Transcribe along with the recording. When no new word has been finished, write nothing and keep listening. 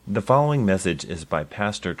The following message is by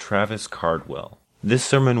Pastor Travis Cardwell. This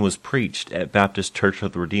sermon was preached at Baptist Church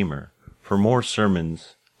of the Redeemer. For more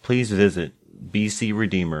sermons, please visit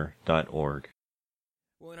bcredeemer.org.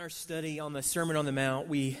 Well, in our study on the Sermon on the Mount,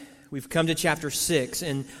 we've come to chapter 6,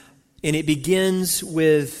 and it begins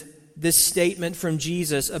with this statement from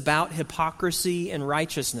Jesus about hypocrisy and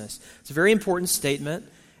righteousness. It's a very important statement.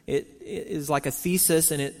 It is like a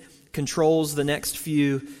thesis, and it controls the next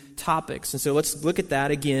few topics. And so let's look at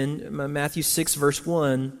that again. Matthew 6, verse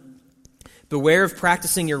 1. Beware of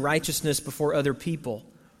practicing your righteousness before other people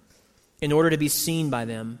in order to be seen by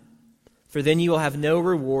them, for then you will have no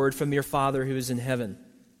reward from your Father who is in heaven.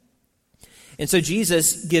 And so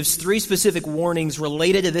Jesus gives three specific warnings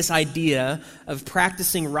related to this idea of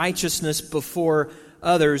practicing righteousness before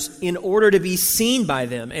others in order to be seen by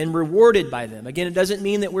them and rewarded by them. Again, it doesn't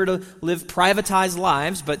mean that we're to live privatized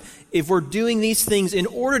lives, but if we're doing these things in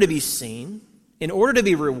order to be seen, in order to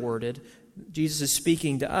be rewarded, Jesus is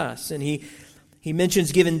speaking to us. And he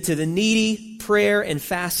mentions giving to the needy, prayer, and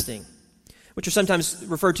fasting, which are sometimes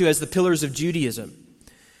referred to as the pillars of Judaism.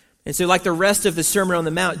 And so like the rest of the Sermon on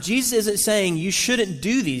the Mount, Jesus isn't saying you shouldn't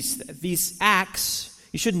do these acts,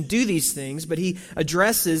 you shouldn't do these things, but he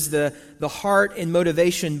addresses the heart and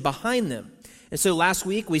motivation behind them. And so last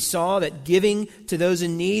week we saw that giving to those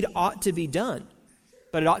in need ought to be done,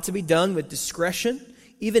 but it ought to be done with discretion,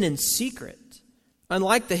 even in secret,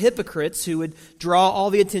 unlike the hypocrites who would draw all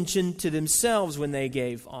the attention to themselves when they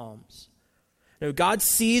gave alms. Now, God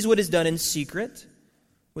sees what is done in secret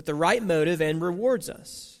with the right motive and rewards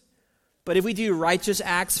us. But if we do righteous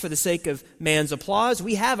acts for the sake of man's applause,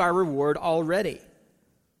 we have our reward already.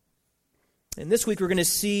 And this week we're going to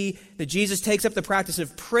see that Jesus takes up the practice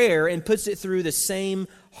of prayer and puts it through the same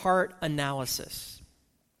heart analysis.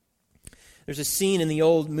 There's a scene in the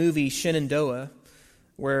old movie Shenandoah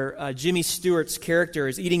where Jimmy Stewart's character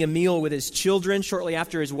is eating a meal with his children shortly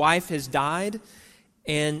after his wife has died.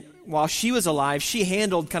 And while she was alive, she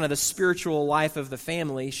handled kind of the spiritual life of the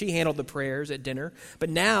family. She handled the prayers at dinner. But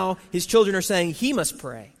now his children are saying he must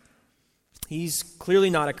pray. He's clearly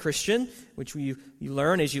not a Christian, which you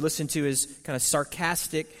learn as you listen to his kind of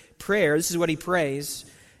sarcastic prayer. This is what he prays.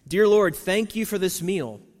 Dear Lord, thank you for this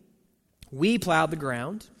meal. We plowed the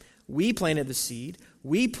ground. We planted the seed.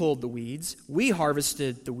 We pulled the weeds. We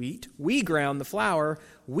harvested the wheat. We ground the flour.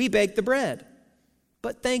 We baked the bread.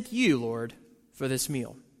 But thank you, Lord, for this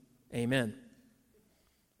meal. Amen.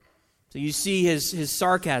 So you see his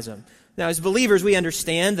sarcasm. Now, as believers, we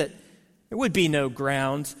understand that there would be no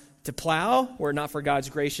ground to plow were it not for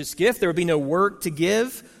God's gracious gift. There would be no work to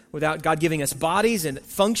give without God giving us bodies and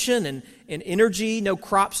function and energy. No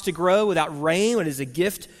crops to grow without rain, what is a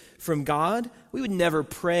gift from God. We would never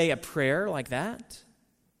pray a prayer like that.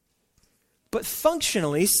 But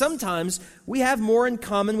functionally, sometimes we have more in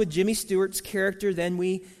common with Jimmy Stewart's character than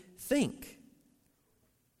we think.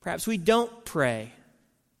 Perhaps we don't pray.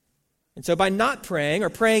 And so by not praying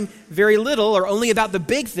or praying very little or only about the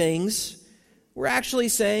big things, we're actually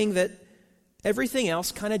saying that everything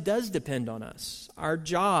else kind of does depend on us. Our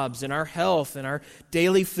jobs and our health and our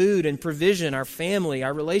daily food and provision, our family,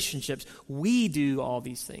 our relationships. We do all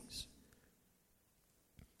these things.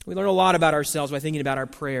 We learn a lot about ourselves by thinking about our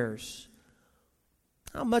prayers.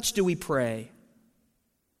 How much do we pray?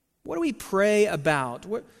 What do we pray about?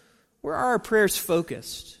 Where are our prayers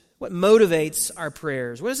focused? What motivates our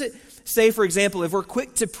prayers? What does it say, for example, if we're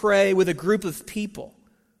quick to pray with a group of people,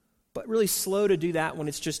 but really slow to do that when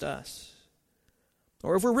it's just us?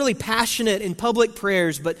 Or if we're really passionate in public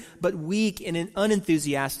prayers, but weak and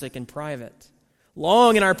unenthusiastic in private?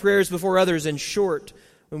 Long in our prayers before others and short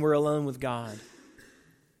when we're alone with God?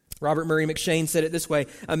 Robert Murray McShane said it this way: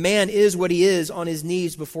 a man is what he is on his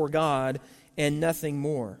knees before God and nothing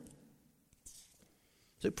more.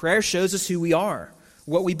 So prayer shows us who we are,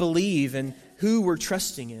 what we believe, and who we're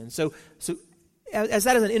trusting in. So as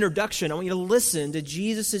that is an introduction, I want you to listen to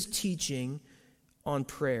Jesus' teaching on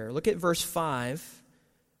prayer. Look at verse 5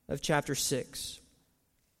 of chapter 6.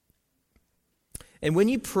 And when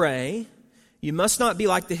you pray, you must not be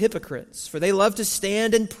like the hypocrites, for they love to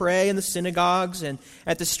stand and pray in the synagogues and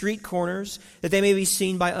at the street corners, that they may be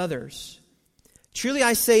seen by others. Truly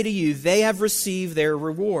I say to you, they have received their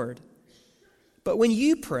reward. But when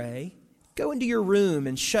you pray, go into your room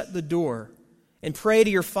and shut the door, and pray to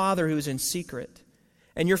your Father who is in secret.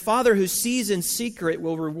 And your Father who sees in secret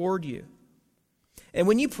will reward you. And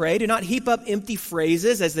when you pray, do not heap up empty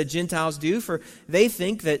phrases as the Gentiles do, for they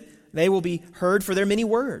think that they will be heard for their many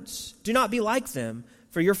words. Do not be like them,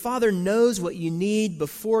 for your Father knows what you need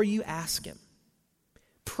before you ask Him.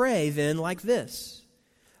 Pray then like this: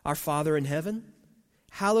 Our Father in heaven,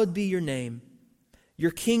 hallowed be your name. Your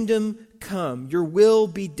kingdom come, your will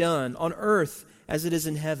be done on earth as it is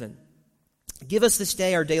in heaven. Give us this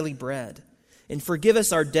day our daily bread, and forgive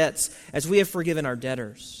us our debts as we have forgiven our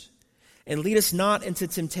debtors. And lead us not into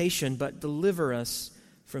temptation, but deliver us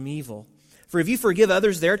from evil. For if you forgive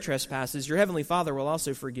others their trespasses, your heavenly Father will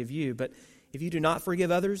also forgive you. But if you do not forgive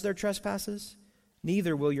others their trespasses,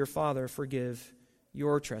 neither will your Father forgive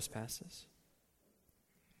your trespasses.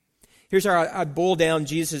 Here's how I boil down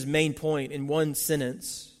Jesus' main point in one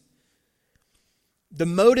sentence. The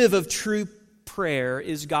motive of true prayer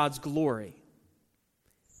is God's glory,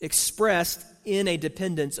 expressed in a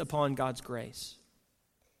dependence upon God's grace.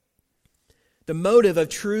 The motive of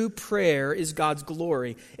true prayer is God's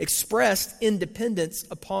glory, expressed in dependence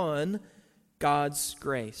upon God's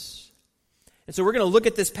grace. And so we're going to look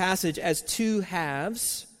at this passage as two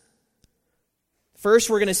halves. First,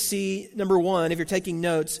 we're going to see, number one, if you're taking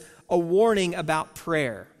notes, a warning about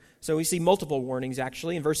prayer. So we see multiple warnings,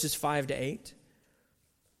 actually, in verses 5 to 8.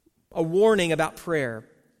 A warning about prayer.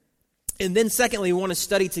 And then secondly, we want to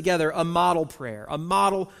study together a model prayer, a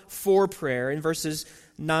model for prayer in verses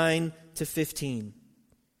 9 to 15.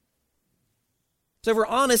 So if we're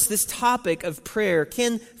honest, this topic of prayer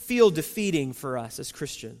can feel defeating for us as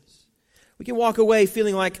Christians. We can walk away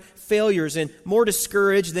feeling like failures and more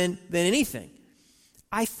discouraged than anything.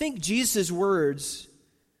 I think Jesus' words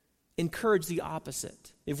encourage the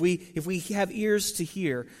opposite. If we have ears to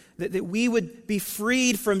hear, that we would be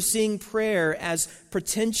freed from seeing prayer as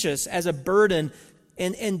pretentious, as a burden,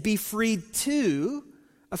 and be freed to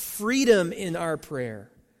a freedom in our prayer,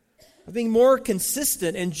 of being more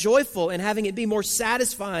consistent and joyful and having it be more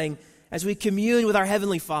satisfying as we commune with our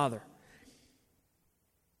Heavenly Father.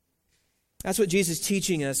 That's what Jesus is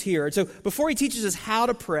teaching us here. And so before he teaches us how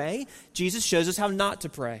to pray, Jesus shows us how not to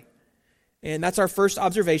pray. And that's our first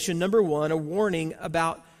observation. Number one, a warning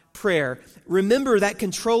about prayer. Remember that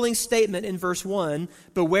controlling statement in verse 1,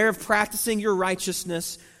 beware of practicing your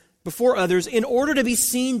righteousness before others in order to be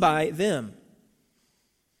seen by them.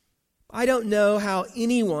 I don't know how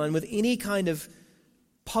anyone with any kind of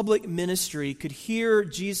public ministry could hear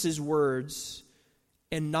Jesus' words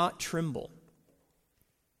and not tremble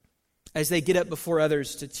as they get up before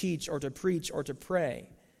others to teach or to preach or to pray.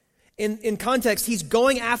 In context, he's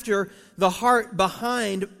going after the heart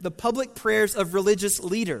behind the public prayers of religious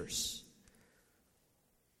leaders.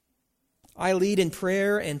 I lead in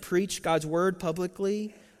prayer and preach God's word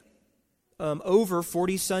publicly over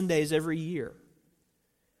 40 Sundays every year.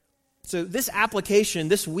 So this application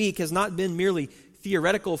this week has not been merely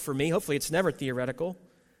theoretical for me. Hopefully it's never theoretical.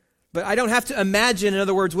 But I don't have to imagine, in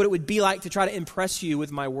other words, what it would be like to try to impress you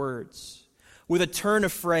with my words, with a turn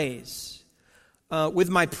of phrase, with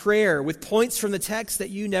my prayer, with points from the text that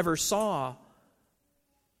you never saw.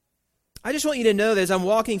 I just want you to know that as I'm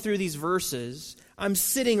walking through these verses, I'm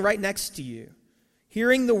sitting right next to you,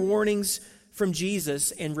 hearing the warnings from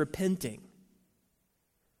Jesus and repenting,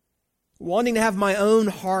 wanting to have my own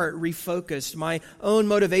heart refocused, my own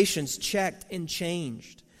motivations checked and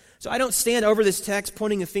changed. So I don't stand over this text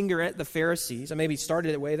pointing a finger at the Pharisees. I maybe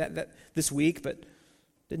started that way that this week, but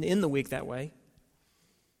didn't end the week that way.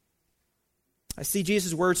 I see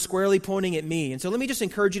Jesus' words squarely pointing at me. And so let me just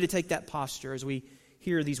encourage you to take that posture as we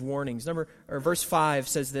hear these warnings. Verse 5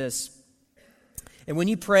 says this, "And when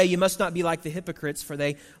you pray, you must not be like the hypocrites, for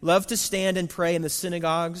they love to stand and pray in the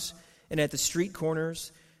synagogues and at the street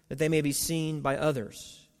corners, that they may be seen by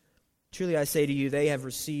others. Truly I say to you, they have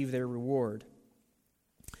received their reward."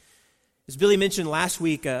 As Billy mentioned last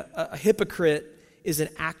week, a hypocrite is an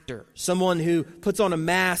actor, someone who puts on a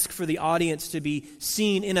mask for the audience to be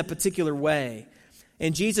seen in a particular way.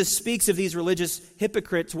 And Jesus speaks of these religious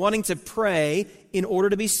hypocrites wanting to pray in order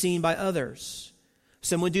to be seen by others.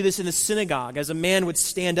 Some would do this in the synagogue, as a man would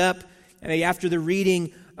stand up after the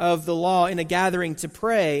reading of the law in a gathering to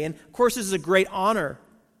pray. And of course, this is a great honor.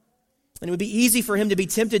 And it would be easy for him to be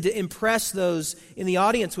tempted to impress those in the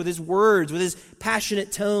audience with his words, with his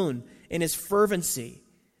passionate tone and his fervency.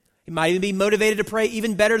 He might even be motivated to pray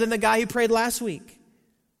even better than the guy who prayed last week.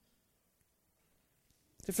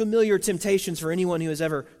 They're familiar temptations for anyone who has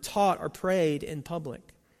ever taught or prayed in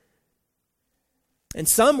public. And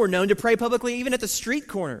some were known to pray publicly even at the street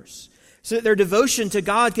corners, so that their devotion to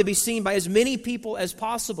God could be seen by as many people as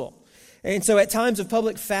possible. And so at times of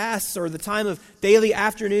public fasts or the time of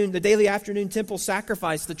the daily afternoon temple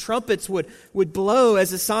sacrifice, the trumpets would blow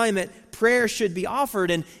as a sign that prayer should be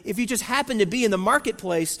offered. And if you just happened to be in the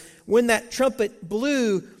marketplace when that trumpet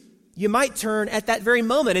blew, you might turn at that very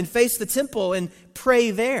moment and face the temple and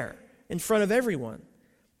pray there in front of everyone.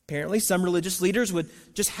 Apparently, some religious leaders would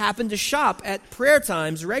just happen to shop at prayer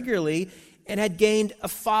times regularly and had gained a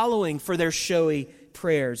following for their showy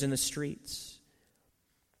prayers in the streets.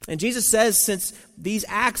 And Jesus says, since these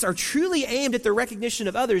acts are truly aimed at the recognition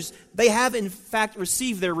of others, they have in fact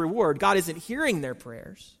received their reward. God isn't hearing their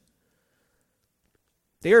prayers.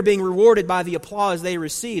 They are being rewarded by the applause they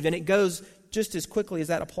received, and it goes just as quickly as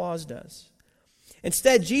that applause does.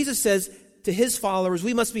 Instead, Jesus says to his followers,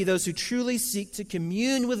 we must be those who truly seek to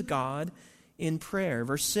commune with God in prayer.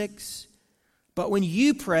 Verse 6, but when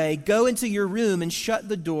you pray, go into your room and shut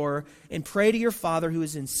the door and pray to your Father who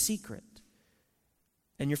is in secret.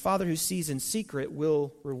 And your Father who sees in secret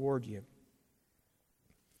will reward you.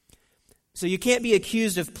 So you can't be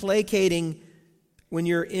accused of placating when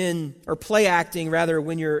you're in, or play acting rather,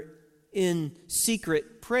 when you're in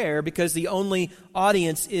secret prayer, because the only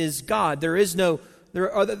audience is God. There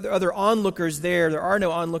are other onlookers there. There are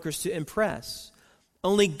no onlookers to impress.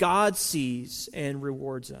 Only God sees and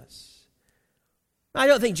rewards us. I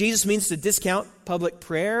don't think Jesus means to discount public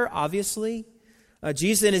prayer, obviously.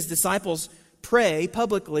 Jesus and his disciples pray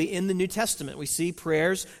publicly in the New Testament. We see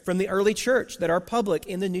prayers from the early church that are public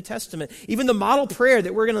in the New Testament. Even the model prayer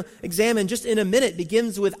that we're going to examine just in a minute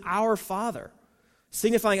begins with Our Father,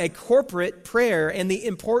 signifying a corporate prayer and the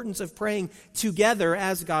importance of praying together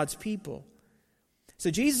as God's people.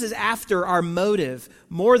 So Jesus is after our motive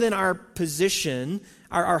more than our position,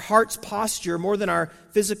 our heart's posture more than our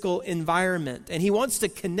physical environment. And he wants to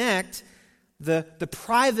connect the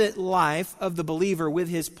private life of the believer with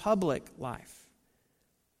his public life.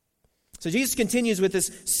 So Jesus continues with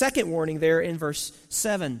this second warning there in verse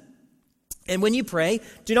 7. And when you pray,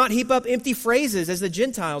 do not heap up empty phrases as the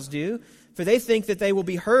Gentiles do, for they think that they will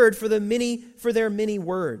be heard for their many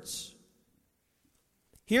words.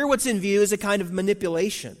 Here what's in view is a kind of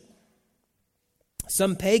manipulation.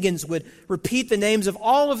 Some pagans would repeat the names of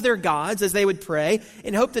all of their gods as they would pray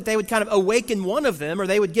and hope that they would kind of awaken one of them, or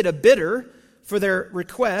they would get a bidder for their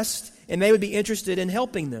request, and they would be interested in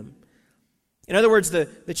helping them. In other words,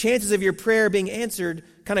 the chances of your prayer being answered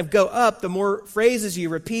kind of go up the more phrases you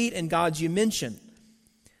repeat and gods you mention.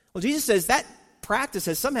 Well, Jesus says that practice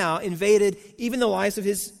has somehow invaded even the lives of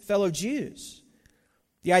his fellow Jews.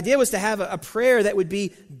 The idea was to have a prayer that would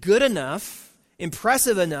be good enough,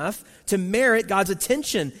 impressive enough to merit God's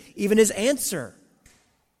attention, even his answer.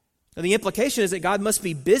 Now, the implication is that God must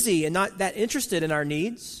be busy and not that interested in our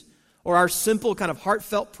needs or our simple kind of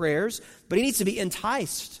heartfelt prayers, but he needs to be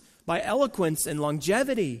enticed by eloquence and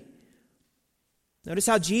longevity. Notice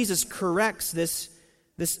how Jesus corrects this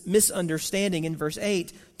misunderstanding in verse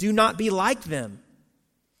 8. Do not be like them,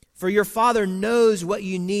 for your Father knows what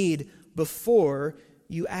you need before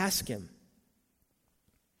you ask him.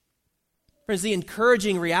 Friends, the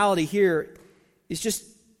encouraging reality here is just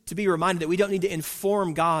to be reminded that we don't need to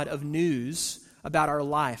inform God of news about our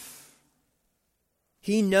life.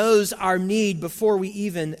 He knows our need before we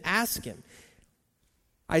even ask him.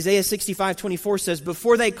 Isaiah 65:24 says,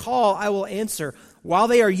 before they call, I will answer. While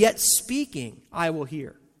they are yet speaking, I will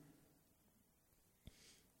hear.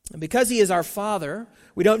 And because he is our Father,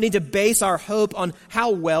 we don't need to base our hope on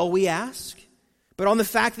how well we ask, but on the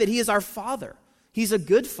fact that he is our Father. He's a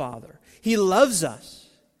good Father. He loves us.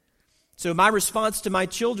 So my response to my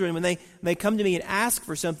children when they come to me and ask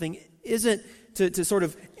for something isn't to sort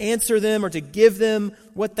of answer them or to give them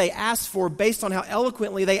what they asked for based on how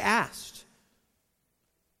eloquently they asked.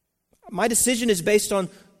 My decision is based on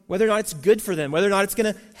whether or not it's good for them, whether or not it's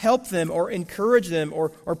going to help them or encourage them or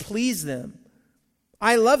please them.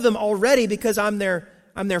 I love them already because I'm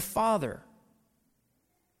their Father.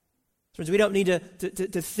 So we don't need to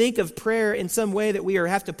think of prayer in some way that we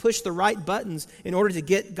have to push the right buttons in order to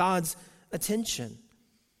get God's attention.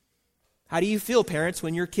 How do you feel, parents,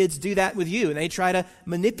 when your kids do that with you and they try to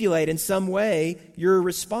manipulate in some way your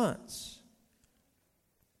response?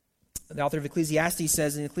 The author of Ecclesiastes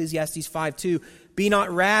says in Ecclesiastes 5:2, be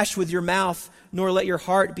not rash with your mouth, nor let your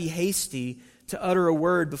heart be hasty to utter a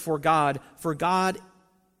word before God, for God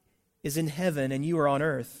is in heaven and you are on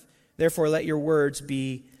earth. Therefore let your words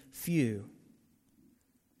be few.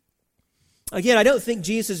 Again, I don't think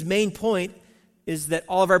Jesus' main point is that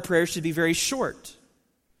all of our prayers should be very short.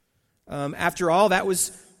 After all, it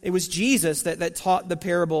was Jesus that taught the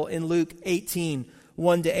parable in Luke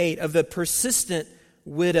 18:1-8 of the persistent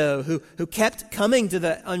widow who kept coming to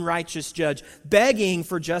the unrighteous judge, begging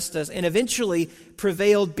for justice, and eventually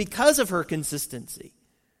prevailed because of her consistency.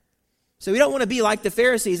 So we don't want to be like the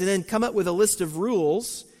Pharisees and then come up with a list of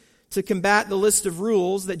rules to combat the list of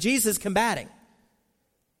rules that Jesus is combating.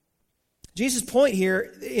 Jesus' point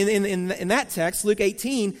here in that text, Luke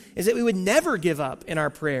 18, is that we would never give up in our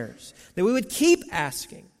prayers, that we would keep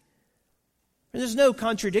asking. There's no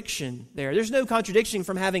contradiction there. There's no contradiction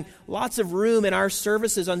from having lots of room in our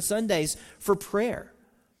services on Sundays for prayer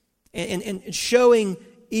and showing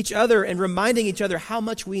each other and reminding each other how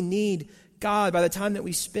much we need God by the time that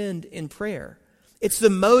we spend in prayer. It's the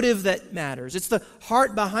motive that matters. It's the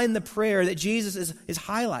heart behind the prayer that Jesus is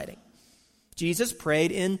highlighting. Jesus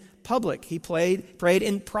prayed in public. He prayed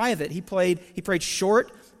in private. He prayed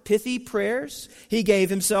short, pithy prayers. He gave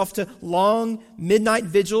himself to long midnight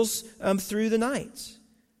vigils through the night.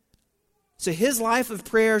 So his life of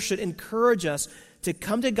prayer should encourage us to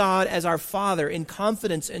come to God as our Father in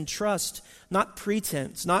confidence and trust, not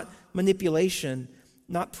pretense, not manipulation,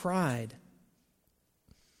 not pride.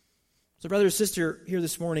 So brother or sister here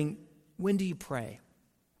this morning, when do you pray?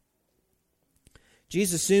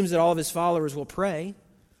 Jesus assumes that all of his followers will pray.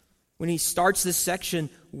 When he starts this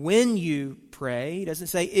section, when you pray, he doesn't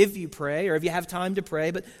say if you pray or if you have time to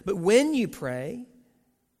pray, but when you pray,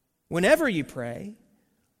 whenever you pray.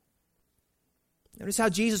 Notice how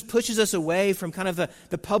Jesus pushes us away from kind of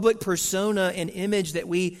the public persona and image that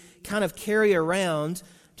we kind of carry around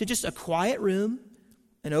to just a quiet room,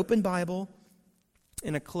 an open Bible,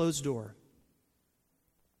 and a closed door.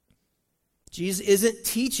 Jesus isn't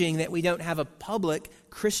teaching that we don't have a public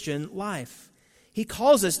Christian life. He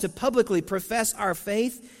calls us to publicly profess our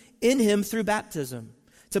faith in him through baptism,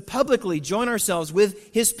 to publicly join ourselves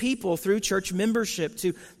with his people through church membership,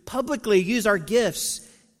 to publicly use our gifts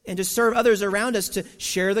and to serve others around us, to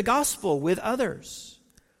share the gospel with others,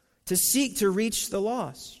 to seek to reach the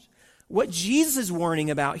lost. What Jesus is warning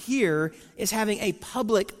about here is having a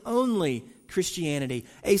public-only Christianity,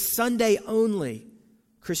 a Sunday-only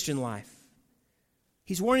Christian life.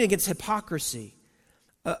 He's warning against hypocrisy,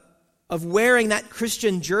 of wearing that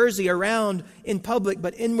Christian jersey around in public,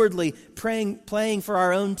 but inwardly playing for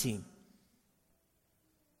our own team.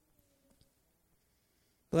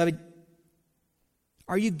 Beloved,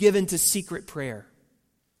 are you given to secret prayer?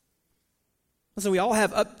 Listen, we all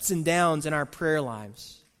have ups and downs in our prayer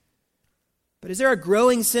lives. But is there a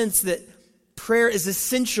growing sense that prayer is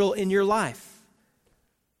essential in your life?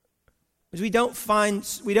 Because we don't find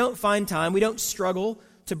time, we don't struggle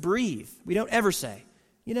to breathe. We don't ever say,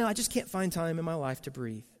 I just can't find time in my life to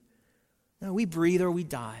breathe. No, we breathe or we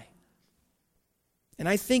die. And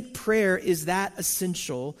I think prayer is that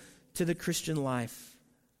essential to the Christian life.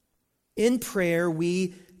 In prayer,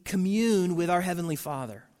 we commune with our Heavenly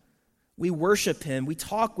Father. We worship him. We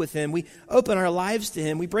talk with him. We open our lives to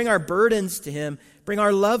him. We bring our burdens to him, bring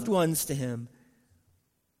our loved ones to him.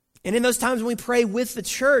 And in those times when we pray with the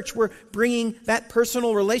church, we're bringing that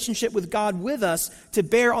personal relationship with God with us to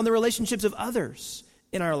bear on the relationships of others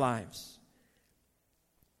in our lives.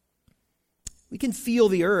 We can feel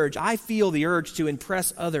the urge. I feel the urge to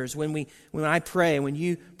impress others when I pray, when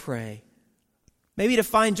you pray. Maybe to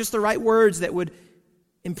find just the right words that would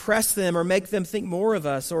impress them or make them think more of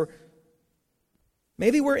us. Or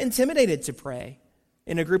maybe we're intimidated to pray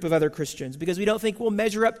in a group of other Christians because we don't think we'll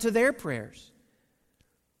measure up to their prayers.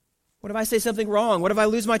 What if I say something wrong? What if I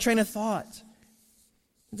lose my train of thought?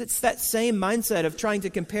 It's that same mindset of trying to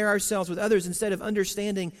compare ourselves with others instead of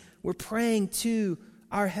understanding we're praying to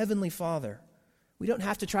our Heavenly Father. We don't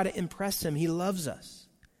have to try to impress him. He loves us.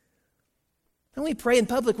 When we pray in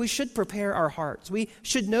public, we should prepare our hearts. We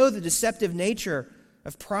should know the deceptive nature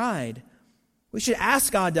of pride. We should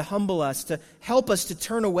ask God to humble us, to help us to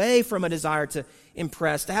turn away from a desire to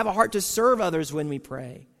impress, to have a heart to serve others when we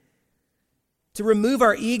pray, to remove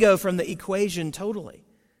our ego from the equation totally.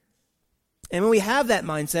 And when we have that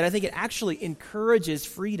mindset, I think it actually encourages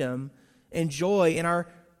freedom and joy in our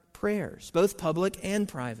prayers, both public and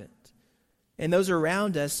private. And those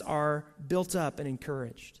around us are built up and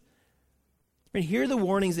encouraged. And hear the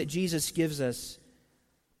warnings that Jesus gives us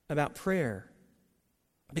about prayer.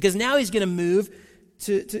 Because now he's going to move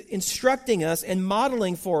to instructing us and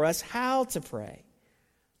modeling for us how to pray.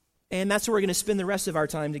 And that's where we're going to spend the rest of our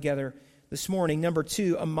time together this morning. Number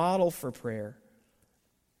 2, a model for prayer.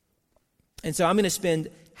 And so I'm going to spend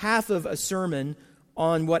half of a sermon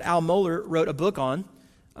on what Al Mohler wrote a book on,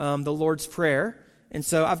 the Lord's Prayer. And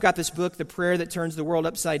so I've got this book, The Prayer That Turns the World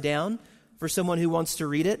Upside Down, for someone who wants to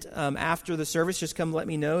read it. After the service, just come let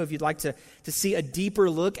me know if you'd like to see a deeper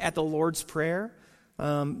look at the Lord's Prayer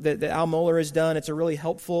that Al Mohler has done. It's a really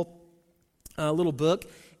helpful little book.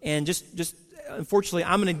 And just unfortunately,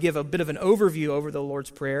 I'm going to give a bit of an overview over the Lord's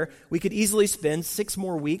Prayer. We could easily spend 6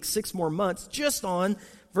 more weeks, 6 more months just on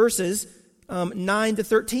verses 9 to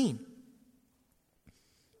 13.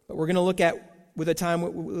 But we're going to look at, with the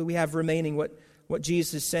time we have remaining, what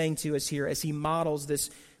Jesus is saying to us here as he models this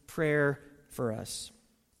prayer for us.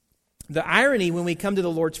 The irony when we come to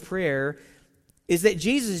the Lord's Prayer is that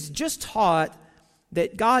Jesus just taught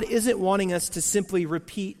that God isn't wanting us to simply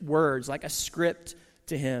repeat words like a script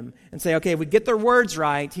to him and say, okay, if we get the words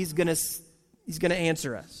right, he's going to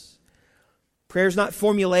answer us. Prayer's not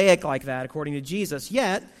formulaic like that, according to Jesus.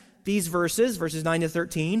 Yet, these verses 9 to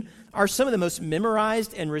 13, are some of the most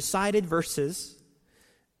memorized and recited verses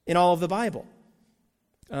in all of the Bible.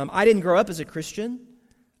 I didn't grow up as a Christian,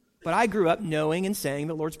 but I grew up knowing and saying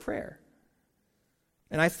the Lord's Prayer.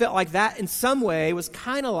 And I felt like that in some way was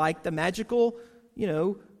kind of like the magical,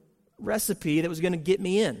 recipe that was going to get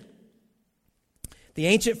me in. The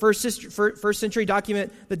ancient first century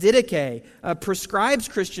document, the Didache, prescribes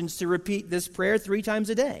Christians to repeat this prayer 3 times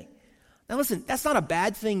a day. Now listen, that's not a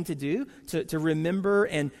bad thing to do, to remember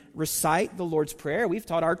and recite the Lord's Prayer. We've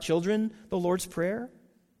taught our children the Lord's Prayer.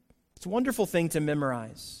 It's a wonderful thing to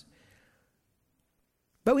memorize.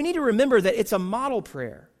 But we need to remember that it's a model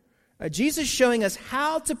prayer. Jesus showing us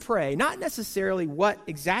how to pray, not necessarily what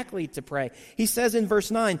exactly to pray. He says in verse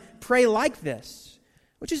 9, pray like this,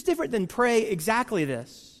 which is different than pray exactly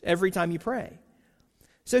this every time you pray.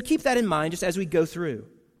 So keep that in mind just as we go through.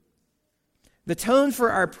 The tone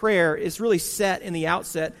for our prayer is really set in the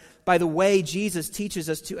outset by the way Jesus teaches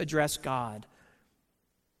us to address God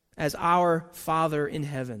as our Father in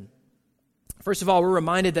heaven. First of all, we're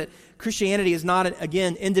reminded that Christianity is not,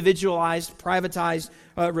 again, individualized, privatized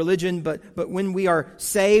religion, but when we are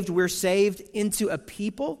saved, we're saved into a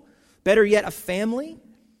people, better yet, a family.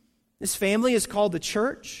 This family is called the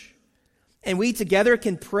church, and we together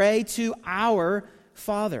can pray to our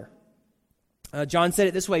Father. John said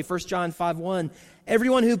it this way, 1 John 5:1,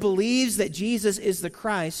 everyone who believes that Jesus is the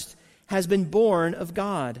Christ has been born of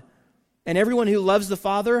God, and everyone who loves the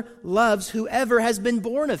Father loves whoever has been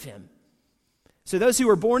born of him. So those who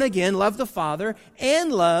are born again love the Father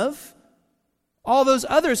and love all those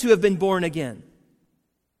others who have been born again.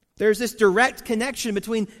 There's this direct connection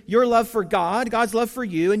between your love for God, God's love for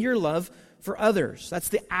you, and your love for others. That's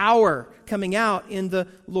the hour coming out in the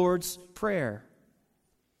Lord's Prayer.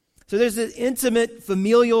 So there's this intimate,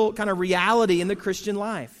 familial kind of reality in the Christian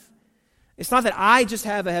life. It's not that I just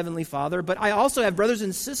have a Heavenly Father, but I also have brothers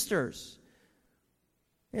and sisters.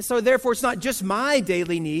 And so therefore, it's not just my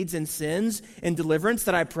daily needs and sins and deliverance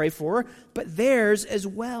that I pray for, but theirs as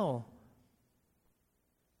well.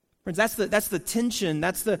 Friends, that's the tension,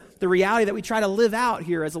 that's the reality that we try to live out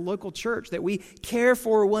here as a local church, that we care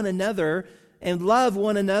for one another and love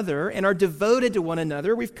one another and are devoted to one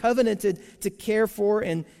another. We've covenanted to care for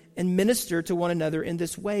and minister to one another in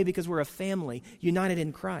this way because we're a family united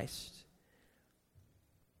in Christ.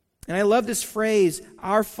 And I love this phrase,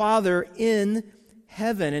 our Father in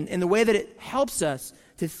heaven, and the way that it helps us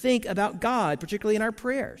to think about God, particularly in our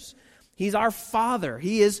prayers. He's our Father.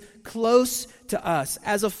 He is close to us.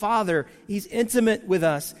 As a Father, He's intimate with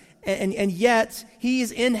us, and yet He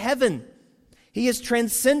is in heaven. He is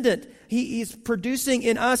transcendent. He's producing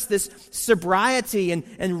in us this sobriety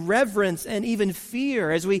and reverence and even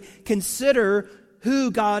fear as we consider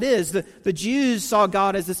who God is. The Jews saw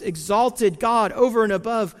God as this exalted God over and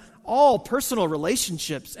above all personal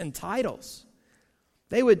relationships and titles.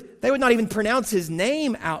 They would not even pronounce His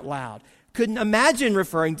name out loud. Couldn't imagine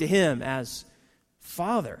referring to Him as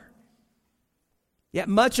Father. Yet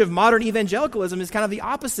much of modern evangelicalism is kind of the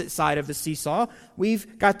opposite side of the seesaw.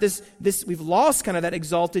 We've got this we've lost kind of that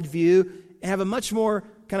exalted view and have a much more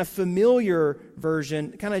kind of familiar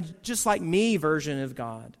version, kind of just like me version of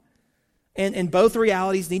God. And both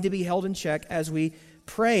realities need to be held in check as we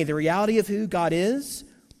pray. The reality of who God is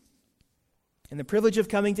and the privilege of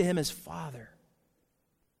coming to Him as Father.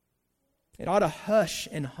 It ought to hush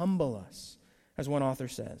and humble us, as one author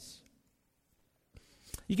says.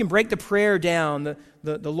 You can break the prayer down,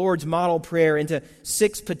 the Lord's model prayer, into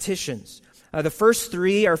 6 petitions. The first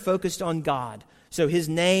 3 are focused on God. So His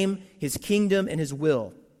name, His kingdom, and His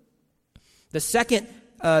will. The second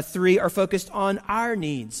 3 are focused on our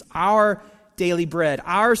needs, our daily bread,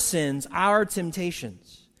 our sins, our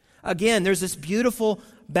temptations. Again, there's this beautiful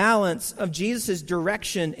balance of Jesus'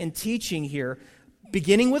 direction and teaching here,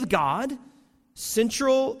 beginning with God.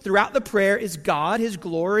 Central throughout the prayer is God, His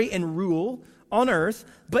glory and rule on earth,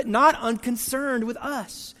 but not unconcerned with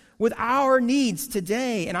us, with our needs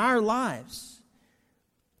today and our lives.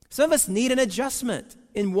 Some of us need an adjustment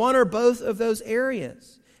in one or both of those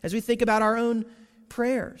areas as we think about our own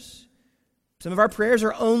prayers. Some of our prayers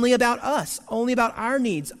are only about us, only about our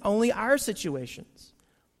needs, only our situations.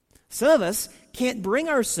 Some of us can't bring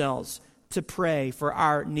ourselves to pray for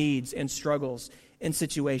our needs and struggles in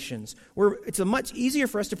situations where it's much easier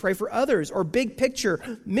for us to pray for others or big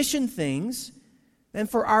picture mission things than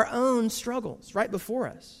for our own struggles right before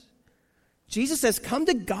us. Jesus says, come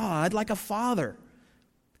to God like a father.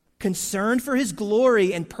 concerned for His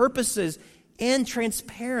glory and purposes, and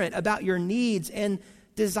transparent about your needs and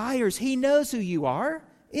desires. He knows who you are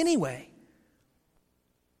anyway.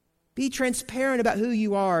 Be transparent about who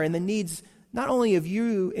you are and the needs not only of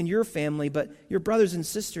you and your family, but your brothers and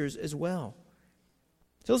sisters as well.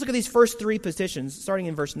 So let's look at these first three petitions, starting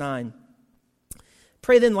in verse 9.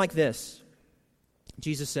 Pray then like this.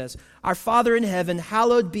 Jesus says, Our Father in heaven,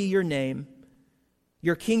 hallowed be your name.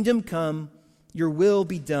 Your kingdom come, your will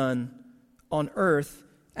be done on earth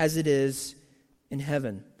as it is in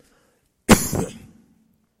heaven.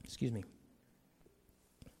 Excuse me.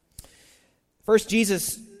 First,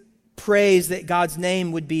 Jesus prays that God's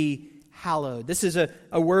name would be hallowed. This is a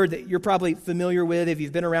word that you're probably familiar with if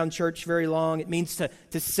you've been around church very long. It means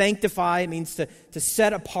to sanctify. It means to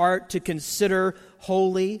set apart, to consider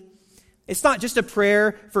holy. It's not just a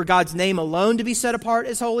prayer for God's name alone to be set apart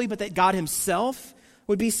as holy, but that God Himself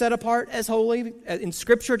would be set apart as holy. In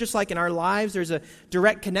Scripture, just like in our lives, there's a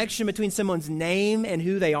direct connection between someone's name and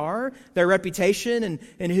who they are, their reputation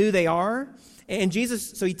and who they are. And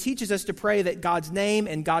Jesus, so He teaches us to pray that God's name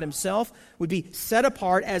and God Himself would be set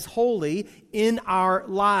apart as holy in our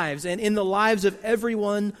lives and in the lives of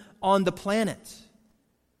everyone on the planet.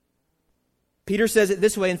 Peter says it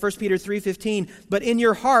this way in 1 Peter 3:15, but in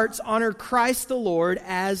your hearts honor Christ the Lord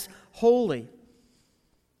as holy.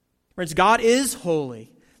 Friends, God is holy,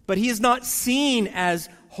 but He is not seen as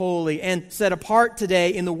holy and set apart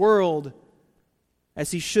today in the world as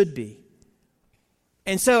He should be.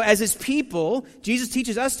 And so as His people, Jesus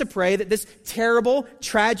teaches us to pray that this terrible,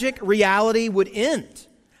 tragic reality would end.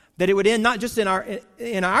 That it would end not just in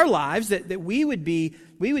our lives, that we would be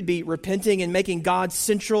repenting and making God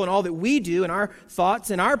central in all that we do, in our thoughts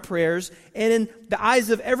and our prayers, and in the eyes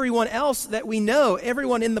of everyone else that we know,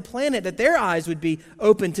 everyone in the planet, that their eyes would be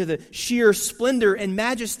open to the sheer splendor and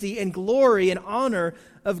majesty and glory and honor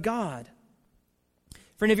of God.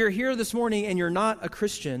 Friend, if you're here this morning and you're not a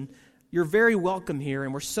Christian, you're very welcome here,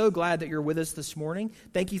 and we're so glad that you're with us this morning.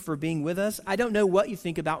 Thank you for being with us. I don't know what you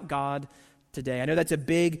think about God today. I know that's a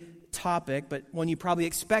big topic, but one you probably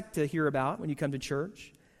expect to hear about when you come to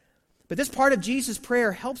church. But this part of Jesus'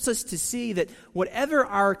 prayer helps us to see that whatever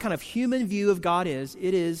our kind of human view of God is,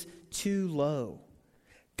 it is too low.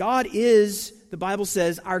 God is, the Bible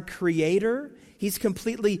says, our creator. He's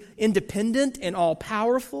completely independent and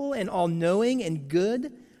all-powerful and all-knowing and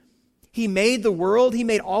good. He made the world. He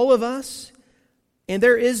made all of us. And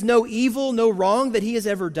there is no evil, no wrong that He has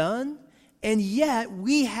ever done. And yet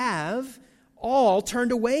we have all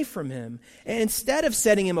turned away from Him. And instead of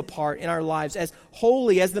setting Him apart in our lives as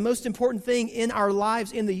holy, as the most important thing in our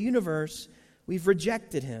lives in the universe, we've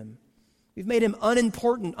rejected Him. We've made Him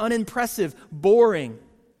unimportant, unimpressive, boring,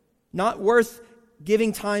 not worth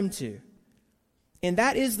giving time to. And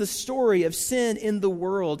that is the story of sin in the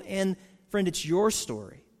world. And friend, it's your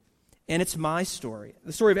story. And it's my story,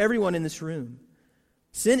 the story of everyone in this room.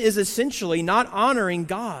 Sin is essentially not honoring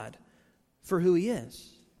God for who He is.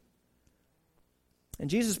 And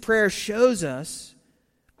Jesus' prayer shows us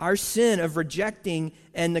our sin of rejecting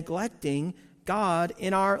and neglecting God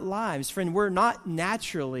in our lives. Friend, we're not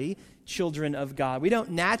naturally children of God. We don't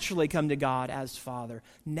naturally come to God as Father.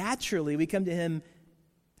 Naturally, we come to Him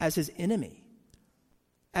as His enemy,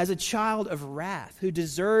 as a child of wrath who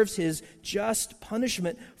deserves His just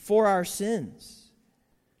punishment for our sins.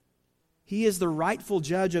 He is the rightful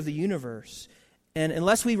judge of the universe. And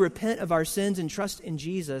unless we repent of our sins and trust in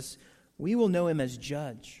Jesus, we will know Him as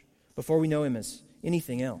judge before we know Him as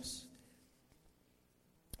anything else.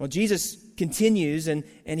 Well, Jesus continues and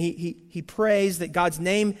he prays that God's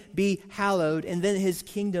name be hallowed and then His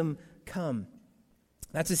kingdom come.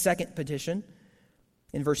 That's His second petition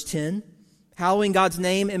in verse 10. Hallowing God's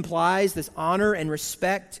name implies this honor and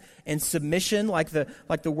respect and submission, like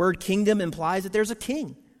the word kingdom implies that there's a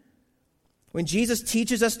king. When Jesus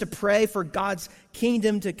teaches us to pray for God's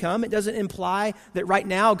kingdom to come, it doesn't imply that right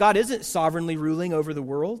now God isn't sovereignly ruling over the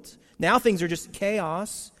world. Now things are just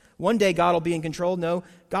chaos. One day God will be in control. No,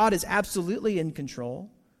 God is absolutely in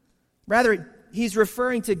control. Rather, He's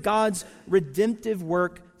referring to God's redemptive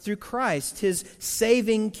work through Christ, His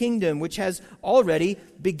saving kingdom, which has already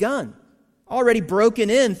begun. Already broken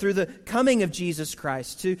in through the coming of Jesus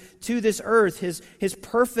Christ to this earth, his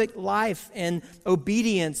perfect life and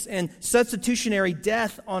obedience and substitutionary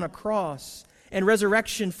death on a cross and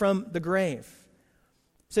resurrection from the grave.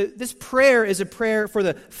 So this prayer is a prayer for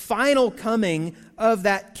the final coming of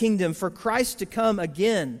that kingdom, for Christ to come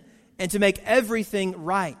again and to make everything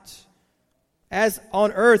right, as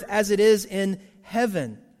on earth as it is in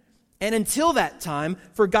heaven. And until that time,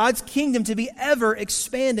 for God's kingdom to be ever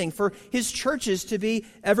expanding, for His churches to be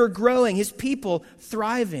ever growing, His people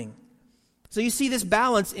thriving. So you see this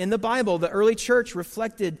balance in the Bible. The early church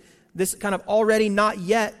reflected this kind of already not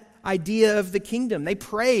yet idea of the kingdom. They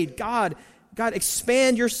prayed, God,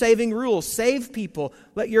 expand your saving rule. Save people.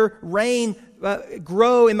 Let your reign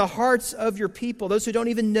grow in the hearts of your people, those who don't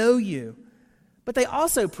even know you. But they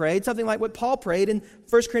also prayed something like what Paul prayed in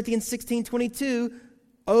 1 Corinthians 16:22,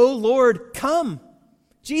 "O Lord, come.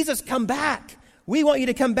 Jesus, come back. We want you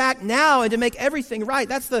to come back now and to make everything right."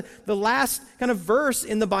 That's the last kind of verse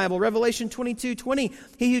in the Bible, Revelation 22:20.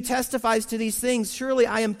 "He who testifies to these things, surely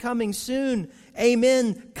I am coming soon.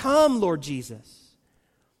 Amen. Come, Lord Jesus."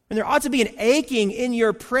 And there ought to be an aching in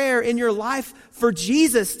your prayer, in your life, for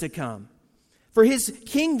Jesus to come, for His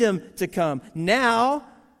kingdom to come now,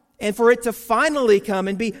 and for it to finally come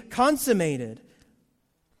and be consummated.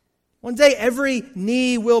 One day every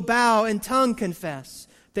knee will bow and tongue confess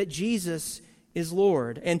that Jesus is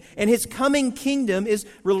Lord. And His coming kingdom is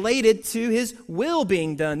related to His will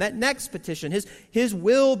being done. That next petition, His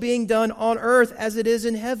will being done on earth as it is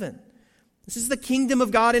in heaven. This is the kingdom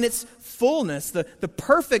of God in its fullness, the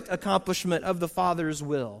perfect accomplishment of the Father's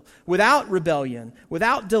will, without rebellion,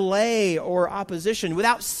 without delay or opposition,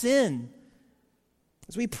 without sin.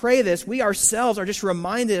 As we pray this, we ourselves are just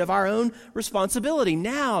reminded of our own responsibility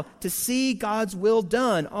now to see God's will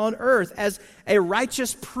done on earth as a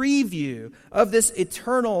righteous preview of this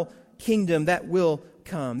eternal kingdom that will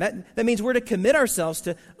come. That means we're to commit ourselves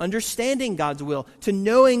to understanding God's will, to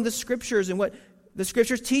knowing the Scriptures and what the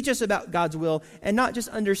Scriptures teach us about God's will, and not just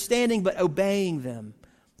understanding but obeying them.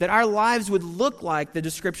 That our lives would look like the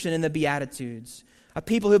description in the Beatitudes, a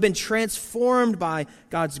people who have been transformed by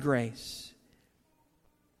God's grace.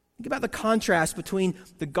 Think about the contrast between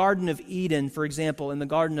the Garden of Eden, for example, and the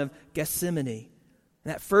Garden of Gethsemane. In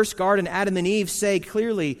that first garden, Adam and Eve say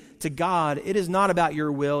clearly to God, "It is not about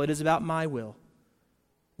your will, it is about my will."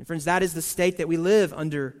 And friends, that is the state that we live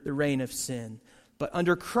under the reign of sin. But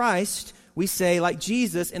under Christ, we say, like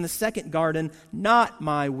Jesus in the second garden, "Not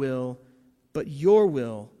my will, but your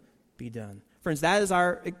will be done." Friends, that is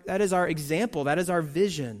our example, that is our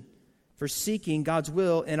vision for seeking God's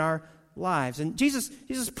will in our lives. And Jesus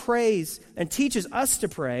prays and teaches us to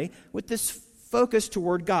pray with this focus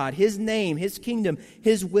toward God, His name, His kingdom,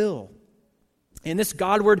 His will. And this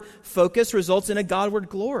Godward focus results in a Godward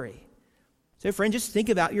glory. So friend, just think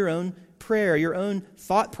about your own prayer, your own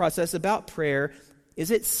thought process about prayer.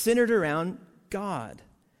 Is it centered around God?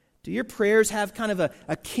 Do your prayers have kind of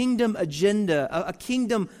a kingdom agenda, a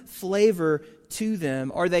kingdom flavor to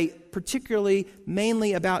them? Are they particularly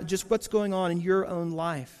mainly about just what's going on in your own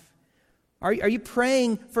life? Are you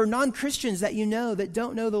praying for non-Christians that you know that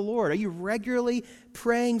don't know the Lord? Are you regularly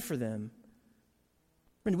praying for them?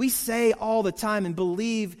 When we say all the time and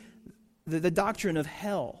believe the doctrine of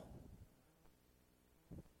hell,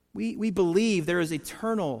 we believe there is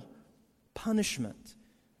eternal punishment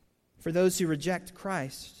for those who reject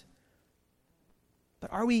Christ.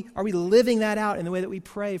 But are we living that out in the way that we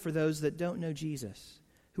pray for those that don't know Jesus,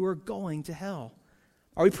 who are going to hell?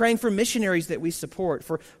 Are we praying for missionaries that we support,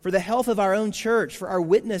 for the health of our own church, for our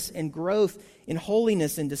witness and growth in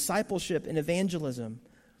holiness and discipleship and evangelism?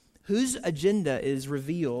 Whose agenda is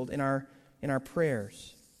revealed in our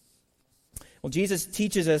prayers? Well, Jesus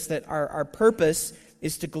teaches us that our purpose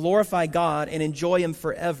is to glorify God and enjoy Him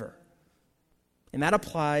forever. And that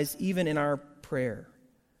applies even in our prayer.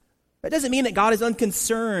 That doesn't mean that God is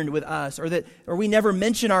unconcerned with us or we never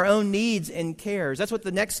mention our own needs and cares. That's what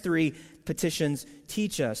the next three petitions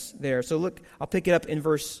teach us there. So look, I'll pick it up in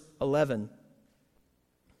verse 11.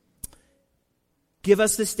 "Give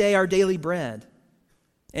us this day our daily bread,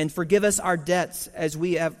 and forgive us our debts as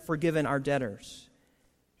we have forgiven our debtors.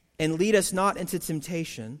 And lead us not into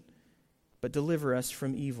temptation, but deliver us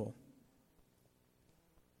from evil."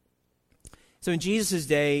 So in Jesus'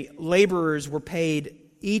 day, laborers were paid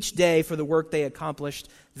each day for the work they accomplished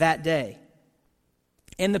that day.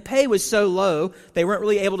 And the pay was so low, they weren't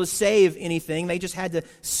really able to save anything. They just had to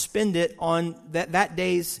spend it on that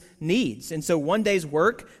day's needs. And so one day's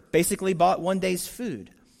work basically bought one day's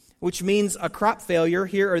food, which means a crop failure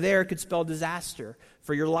here or there could spell disaster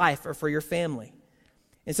for your life or for your family.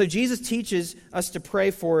 And so Jesus teaches us to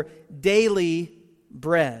pray for daily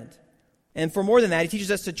bread. And for more than that, He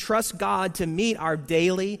teaches us to trust God to meet our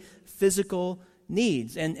daily physical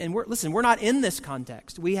needs. And we're not in this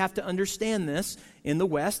context. We have to understand this in the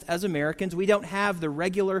West as Americans. We don't have the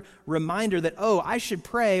regular reminder that, I should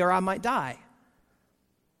pray or I might die.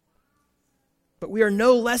 But we are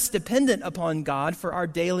no less dependent upon God for our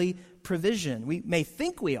daily provision. We may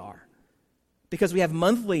think we are because we have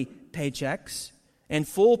monthly paychecks and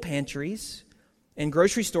full pantries and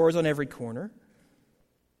grocery stores on every corner.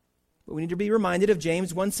 But we need to be reminded of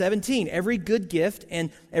James 1:17. Every good gift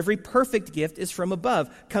and every perfect gift is from above,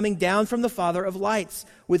 coming down from the Father of lights,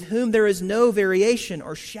 with whom there is no variation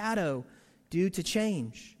or shadow due to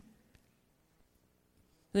change.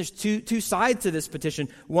 There's two sides to this petition.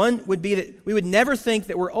 One would be that we would never think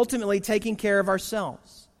that we're ultimately taking care of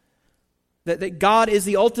ourselves. That God is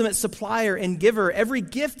the ultimate supplier and giver. Every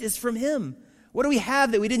gift is from Him. What do we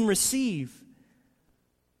have that we didn't receive?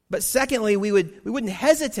 But secondly, we wouldn't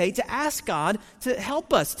hesitate to ask God to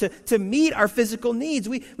help us, to meet our physical needs.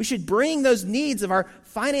 We should bring those needs of our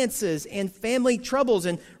finances and family troubles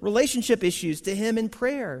and relationship issues to Him in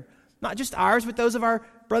prayer. Not just ours, but those of our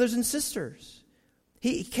brothers and sisters.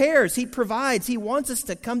 He cares. He provides. He wants us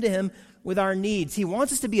to come to Him with our needs. He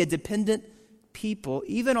wants us to be a dependent people,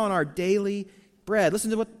 even on our daily bread. Listen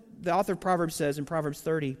to what the author of Proverbs says in Proverbs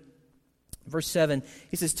 30, verse 7.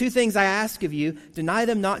 He says, 2 things I ask of you, deny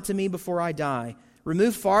them not to me before I die.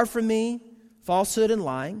 Remove far from me falsehood and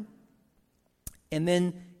lying, and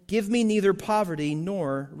then give me neither poverty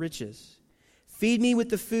nor riches. Feed me with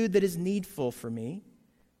the food that is needful for me,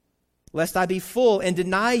 lest I be full and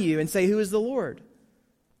deny you and say, who is the Lord?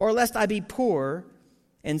 Or lest I be poor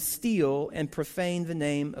and steal and profane the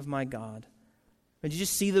name of my God. But you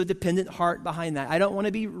just see the dependent heart behind that. I don't want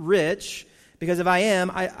to be rich, because if I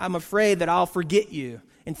am, I'm afraid that I'll forget you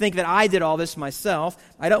and think that I did all this myself.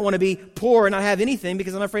 I don't want to be poor and not have anything,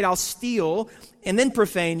 because I'm afraid I'll steal and then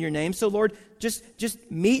profane your name. So Lord, just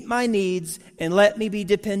meet my needs and let me be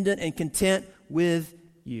dependent and content with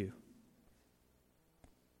you.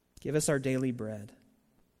 Give us our daily bread.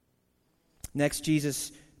 Next,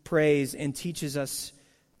 Jesus prays and teaches us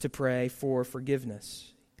to pray for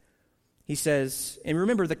forgiveness. He says, and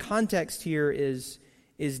remember the context here is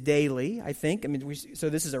daily, I think. So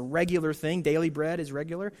this is a regular thing. Daily bread is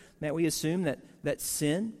regular. Matt, we assume that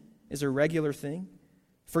sin is a regular thing.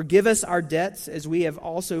 Forgive us our debts as we have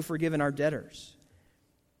also forgiven our debtors.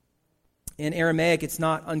 In Aramaic, it's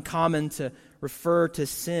not uncommon to refer to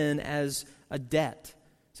sin as a debt.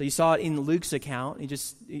 So you saw it in Luke's account.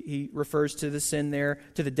 He refers to the sin there,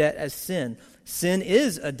 to the debt as sin. Sin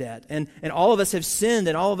is a debt. And all of us have sinned,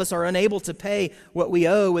 and all of us are unable to pay what we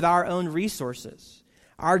owe with our own resources,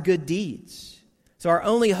 our good deeds. So our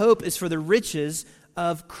only hope is for the riches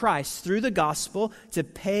of Christ through the gospel to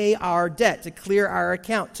pay our debt, to clear our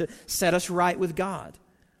account, to set us right with God.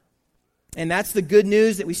 And that's the good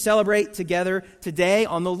news that we celebrate together today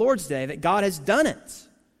on the Lord's Day, that God has done it.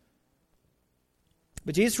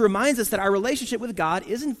 But Jesus reminds us that our relationship with God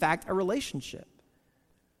is in fact a relationship.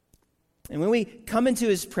 And when we come into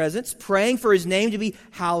His presence, praying for His name to be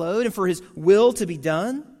hallowed and for His will to be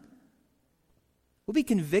done, we'll be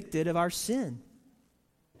convicted of our sin.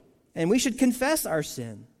 And we should confess our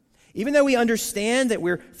sin. Even though we understand that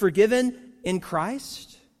we're forgiven in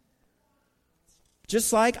Christ,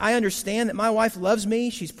 just like I understand that my wife loves me,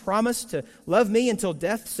 she's promised to love me until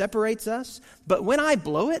death separates us. But when I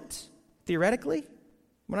blow it, theoretically,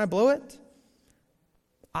 when I blow it,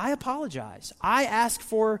 I apologize. I ask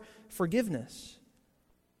for forgiveness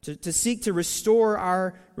to seek to restore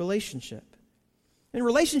our relationship. And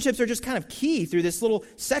relationships are just kind of key through this little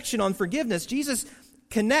section on forgiveness. Jesus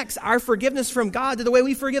connects our forgiveness from God to the way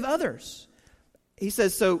we forgive others. He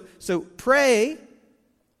says, so pray,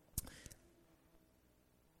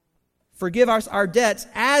 forgive our debts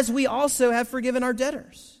as we also have forgiven our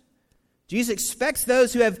debtors. Jesus expects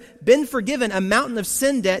those who have been forgiven a mountain of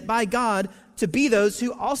sin debt by God to be those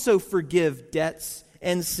who also forgive debts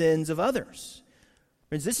and sins of others.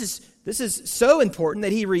 This is so important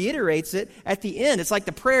that He reiterates it at the end. It's like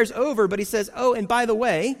the prayer's over, but He says, oh, and by the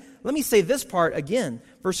way, let me say this part again.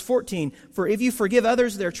 Verse 14, for if you forgive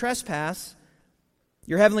others their trespass,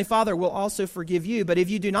 your heavenly Father will also forgive you. But if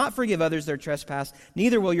you do not forgive others their trespass,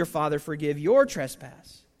 neither will your Father forgive your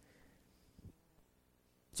trespass.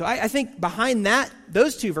 So I think behind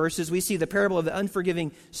those 2 verses, we see the parable of the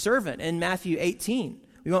unforgiving servant in Matthew 18.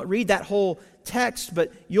 We won't read that whole text,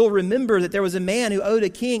 but you'll remember that there was a man who owed a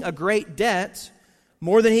king a great debt,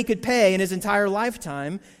 more than he could pay in his entire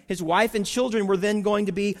lifetime. His wife and children were then going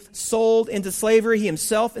to be sold into slavery. He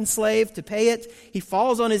himself enslaved to pay it. He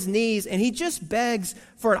falls on his knees and he just begs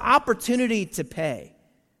for an opportunity to pay.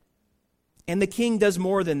 And the king does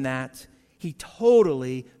more than that. He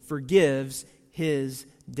totally forgives his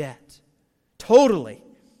debt. Totally.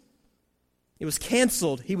 It was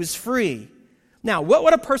canceled. He was free. Now, what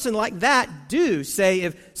would a person like that do, say,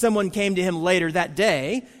 if someone came to him later that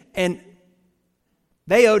day and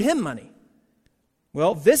they owed him money?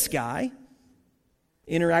 Well, this guy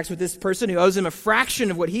interacts with this person who owes him a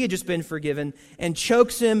fraction of what he had just been forgiven and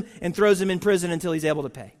chokes him and throws him in prison until he's able to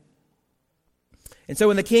pay. And so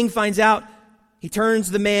when the king finds out, he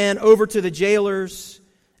turns the man over to the jailers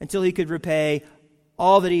until he could repay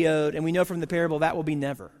all that he owed. And we know from the parable that will be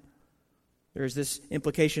never. There's this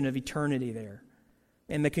implication of eternity there.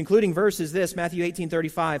 And the concluding verse is this, Matthew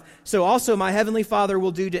 18:35. So also my heavenly Father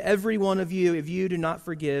will do to every one of you if you do not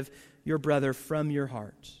forgive your brother from your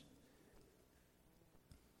hearts.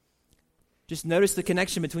 Just notice the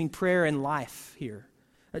connection between prayer and life here.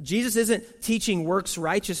 Jesus isn't teaching works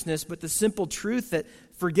righteousness, but the simple truth that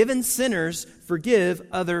forgiven sinners forgive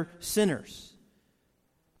other sinners.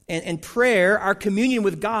 And prayer, our communion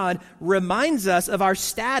with God, reminds us of our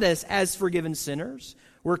status as forgiven sinners.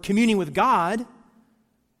 We're communing with God,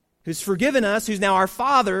 who's forgiven us, who's now our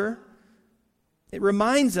Father. It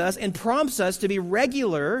reminds us and prompts us to be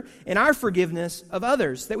regular in our forgiveness of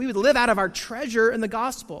others, that we would live out of our treasure in the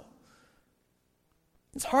gospel.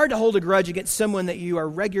 It's hard to hold a grudge against someone that you are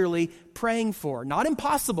regularly praying for. Not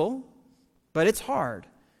impossible, but it's hard.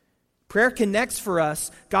 Prayer connects for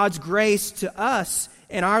us God's grace to us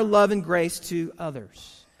and our love and grace to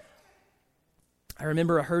others. I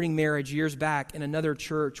remember a hurting marriage years back in another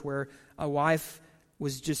church where a wife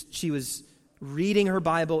she was reading her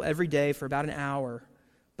Bible every day for about an hour,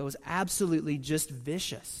 but was absolutely just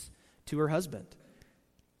vicious to her husband.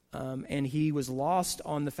 And he was lost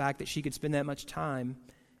on the fact that she could spend that much time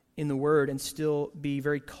in the Word and still be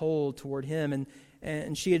very cold toward him.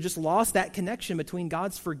 And she had just lost that connection between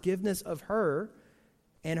God's forgiveness of her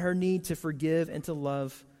and her need to forgive and to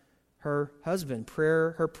love her husband.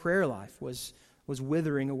 Her prayer life was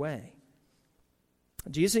withering away.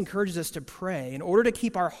 Jesus encourages us to pray in order to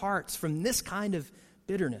keep our hearts from this kind of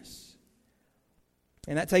bitterness.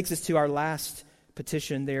 And that takes us to our last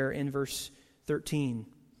petition there in verse 13.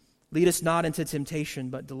 Lead us not into temptation,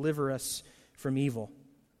 but deliver us from evil.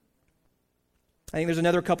 I think there's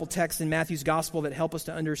another couple texts in Matthew's gospel that help us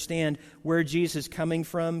to understand where Jesus is coming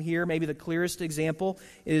from here. Maybe the clearest example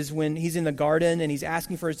is when he's in the garden and he's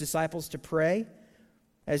asking for his disciples to pray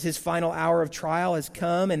as his final hour of trial has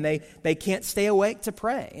come and they can't stay awake to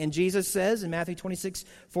pray. And Jesus says in Matthew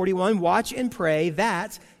 26:41, watch and pray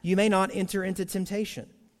that you may not enter into temptation.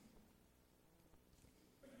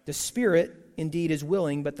 The spirit indeed is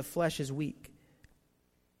willing, but the flesh is weak.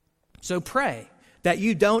 So pray that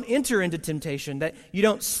you don't enter into temptation, that you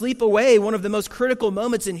don't sleep away one of the most critical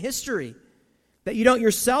moments in history, that you don't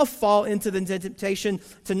yourself fall into the temptation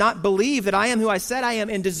to not believe that I am who I said I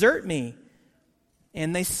am and desert me.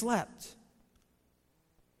 And they slept.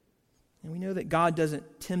 And we know that God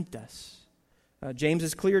doesn't tempt us. James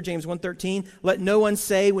is clear, James 1:13, let no one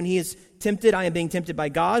say when he is tempted, I am being tempted by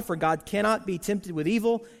God, for God cannot be tempted with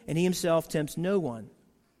evil, and he himself tempts no one.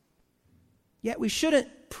 Yet we shouldn't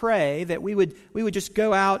pray that we would just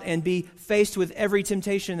go out and be faced with every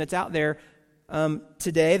temptation that's out there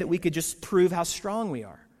today, that we could just prove how strong we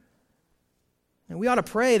are. And we ought to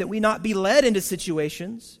pray that we not be led into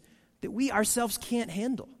situations that we ourselves can't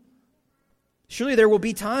handle. Surely there will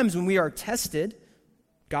be times when we are tested.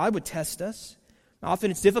 God would test us. Often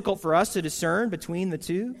it's difficult for us to discern between the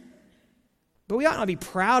two. But we ought not be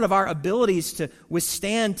proud of our abilities to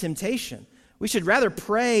withstand temptation. We should rather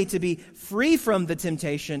pray to be free from the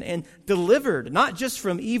temptation and delivered, not just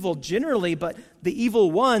from evil generally, but the evil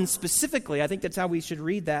one specifically. I think that's how we should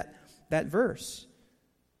read that verse.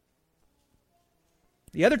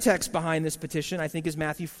 The other text behind this petition, I think, is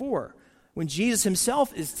Matthew 4, when Jesus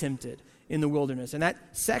himself is tempted in the wilderness. And that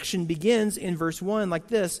section begins in verse 1 like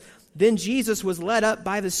this. Then Jesus was led up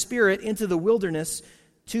by the Spirit into the wilderness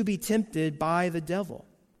to be tempted by the devil.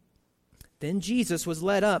 Then Jesus was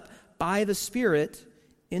led up by the Spirit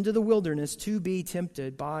into the wilderness to be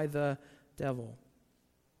tempted by the devil.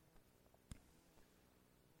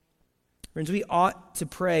 Friends, we ought to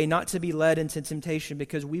pray not to be led into temptation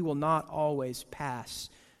because we will not always pass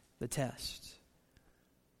the test.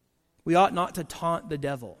 We ought not to taunt the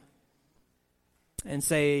devil and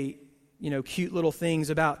say, cute little things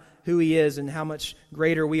about who he is and how much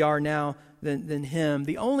greater we are now than him.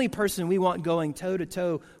 The only person we want going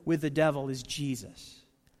toe-to-toe with the devil is Jesus,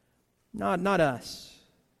 not us.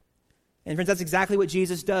 And friends, that's exactly what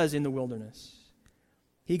Jesus does in the wilderness.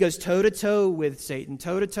 He goes toe-to-toe with Satan,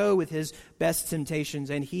 toe-to-toe with his best temptations,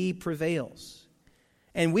 and he prevails.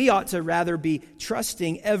 And we ought to rather be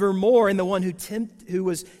trusting evermore in the one who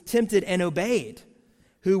was tempted and obeyed,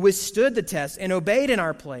 who withstood the test and obeyed in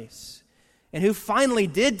our place, and who finally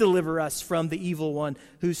did deliver us from the evil one,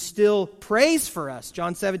 who still prays for us.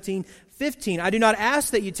 John 17:15, I do not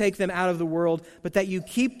ask that you take them out of the world, but that you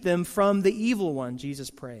keep them from the evil one, Jesus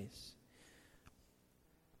prays.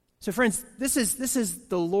 So friends, this is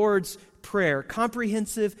the Lord's Prayer.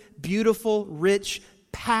 Comprehensive, beautiful, rich,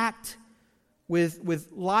 packed with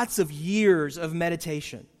lots of years of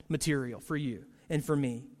meditation material for you and for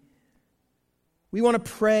me. We want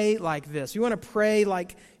to pray like this. We want to pray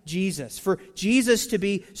like Jesus. For Jesus to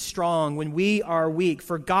be strong when we are weak.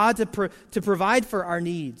 For God to provide for our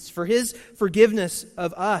needs. For His forgiveness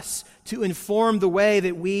of us to inform the way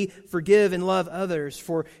that we forgive and love others.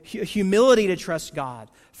 For humility to trust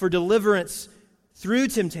God. For deliverance through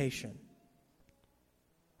temptation.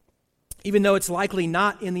 Even though it's likely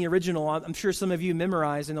not in the original, I'm sure some of you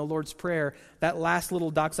memorized in the Lord's Prayer that last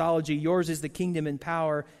little doxology, yours is the kingdom and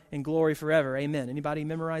power and glory forever. Amen. Anybody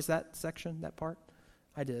memorize that section, that part?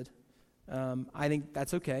 I did. I think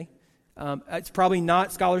that's okay. It's probably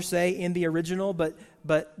not, scholars say, in the original,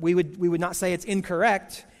 but we would not say it's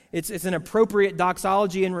incorrect. It's an appropriate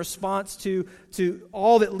doxology in response to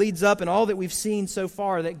all that leads up and all that we've seen so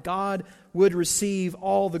far, that God would receive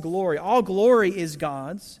all the glory. All glory is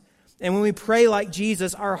God's. And when we pray like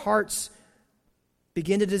Jesus, our hearts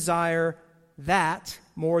begin to desire that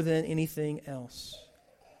more than anything else.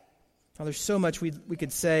 Now, there's so much we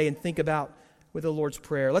could say and think about with the Lord's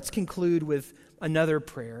Prayer. Let's conclude with another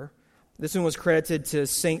prayer. This one was credited to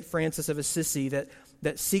St. Francis of Assisi that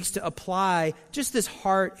seeks to apply just this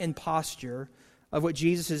heart and posture of what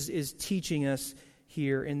Jesus is teaching us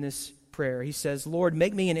here in this prayer. He says, Lord,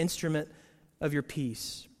 make me an instrument of your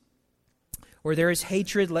peace. Where there is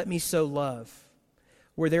hatred, let me sow love.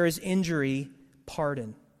 Where there is injury,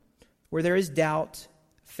 pardon. Where there is doubt,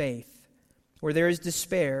 faith. Where there is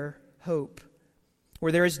despair, hope.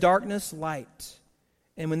 Where there is darkness, light.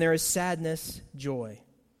 And when there is sadness, joy.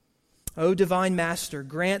 O divine Master,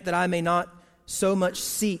 grant that I may not so much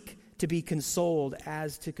seek to be consoled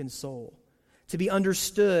as to console, to be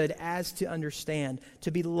understood as to understand,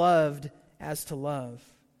 to be loved as to love.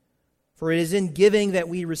 For it is in giving that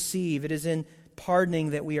we receive, it is in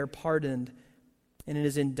pardoning that we are pardoned, and it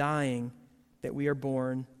is in dying that we are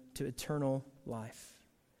born to eternal life.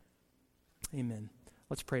 Amen.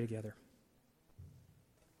 Let's pray together.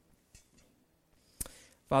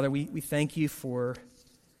 Father, we thank you for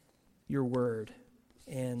your word,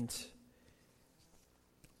 and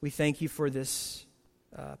we thank you for this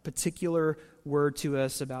particular word to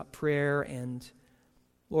us about prayer. And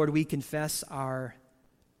Lord, we confess our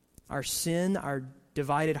sin, our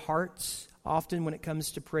divided hearts, often when it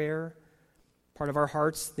comes to prayer. Part of our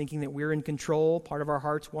hearts thinking that we're in control, part of our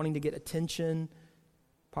hearts wanting to get attention,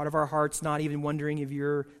 part of our hearts not even wondering if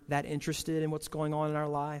you're that interested in what's going on in our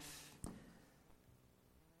life.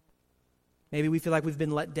 Maybe we feel like we've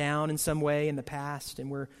been let down in some way in the past, and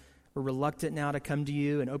we're reluctant now to come to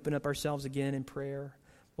you and open up ourselves again in prayer.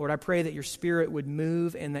 Lord, I pray that your Spirit would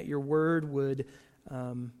move and that your word would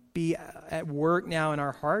be at work now in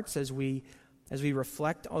our hearts as we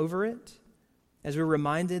reflect over it, as we're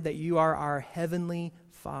reminded that you are our Heavenly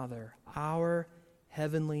Father, our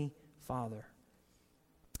Heavenly Father.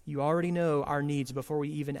 You already know our needs before we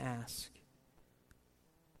even ask.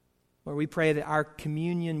 Lord, we pray that our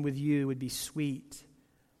communion with you would be sweet.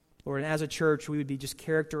 Lord, and as a church, we would be just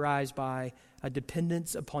characterized by a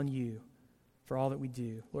dependence upon you for all that we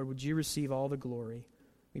do. Lord, would you receive all the glory?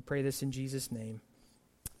 We pray this in Jesus' name.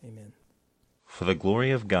 Amen. For the glory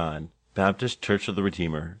of God, Baptist Church of the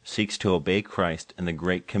Redeemer seeks to obey Christ in the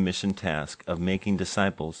Great Commission task of making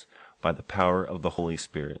disciples by the power of the Holy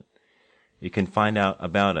Spirit. You can find out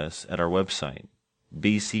about us at our website,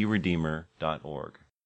 bcredeemer.org.